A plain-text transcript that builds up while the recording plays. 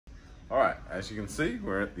All right, as you can see,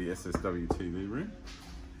 we're at the SSW TV room,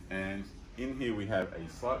 and in here we have a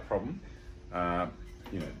slight problem.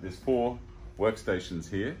 There's 4 workstations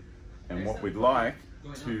here, and what we'd like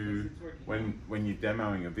to, when you're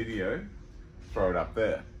demoing a video, throw it up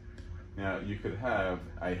there. Now, you could have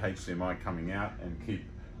a HDMI coming out and keep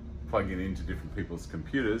plugging it into different people's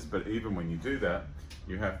computers, but even when you do that,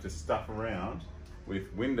 you have to stuff around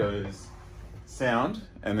with Windows sound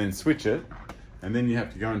and then switch it, and then you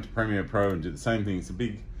have to go into Premiere Pro and do the same thing. It's a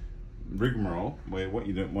big rigmarole where what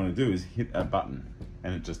you don't want to do is hit a button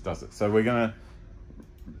and it just does it. So we're going to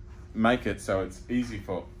make it so it's easy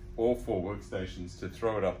for all 4 workstations to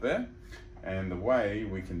throw it up there, and the way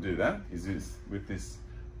we can do that is with this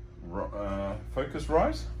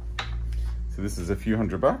focusrite. So this is a few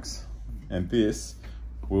 $100, and this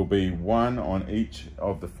will be one on each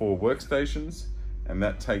of the 4 workstations, and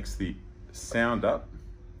that takes the sound up.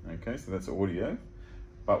 Okay, so that's audio,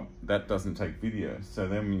 but that doesn't take video. So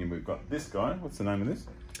then we've got this guy. What's the name of this?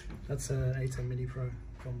 That's an ATEM Mini Pro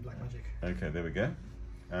from Blackmagic. Okay, there we go.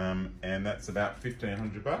 And that's about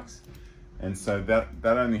 $1,500. And so that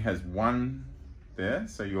only has one there.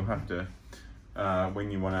 So you'll have to, when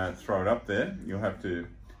you want to throw it up there, you'll have to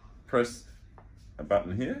press a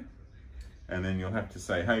button here, and then you'll have to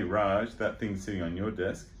say, "Hey Raj, that thing's sitting on your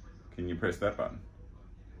desk. Can you press that button?"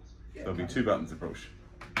 Yeah, there'll be 2 buttons to push.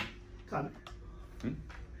 Kind of.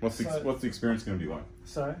 What's the experience going to be like?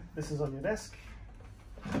 So this is on your desk.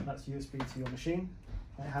 That's USB to your machine.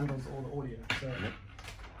 And it handles all the audio. So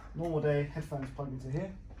normal day, headphones plug into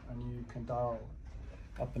here, and you can dial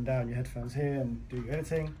up and down your headphones here and do your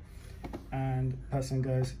editing. And the person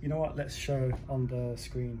goes, "You know what? Let's show on the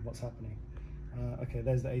screen what's happening." Okay,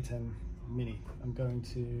 there's the ATEM Mini. I'm going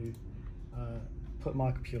to put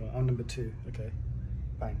my computer on number 2. Okay.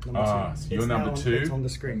 Bang, number 2. So you're number 2. It's on the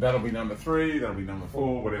screen. That'll be number 3. That'll be number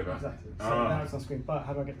 4. Whatever. Exactly. So now it's on screen. But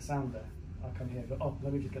how do I get the sound there? I come here. Go, oh,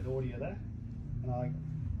 let me just get the audio there, and I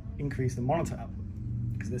increase the monitor output,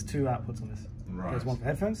 because there's 2 outputs on this. Right. There's one for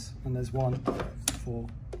headphones, and there's one for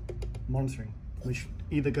monitoring, which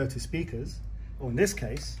either go to speakers, or in this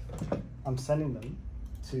case, I'm sending them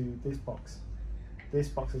to this box. This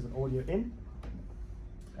box is an audio in,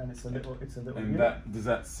 and it's a little. And does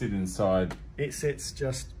that sit inside? It sits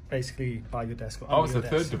just basically by your desk. Oh, it's the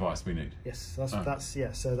 3rd device we need. Yes, that's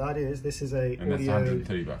yeah. So that is. This is a and audio. That's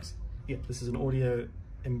 $130. Yeah, this is an audio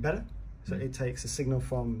embedder. So it takes a signal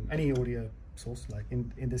from any audio source, like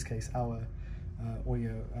in this case our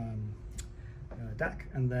audio DAC,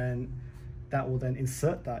 and then that will then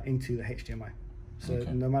insert that into the HDMI. So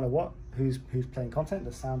no matter what, who's playing content,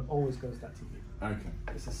 the sound always goes to that TV. Okay.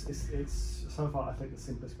 It's so far I think the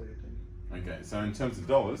simplest way of doing it. Okay, so in terms of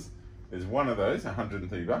dollars, there's one of those,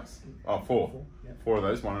 $130. Oh, 4. Yeah. 4 of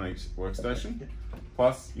those, one on each workstation. Yeah.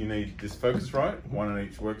 Plus, you need this Focusrite, one on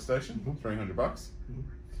each workstation, $300,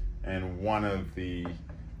 and one of the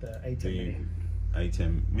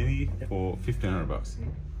ATEM Mini for $1,500.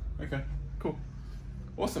 Okay, cool,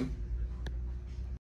 awesome.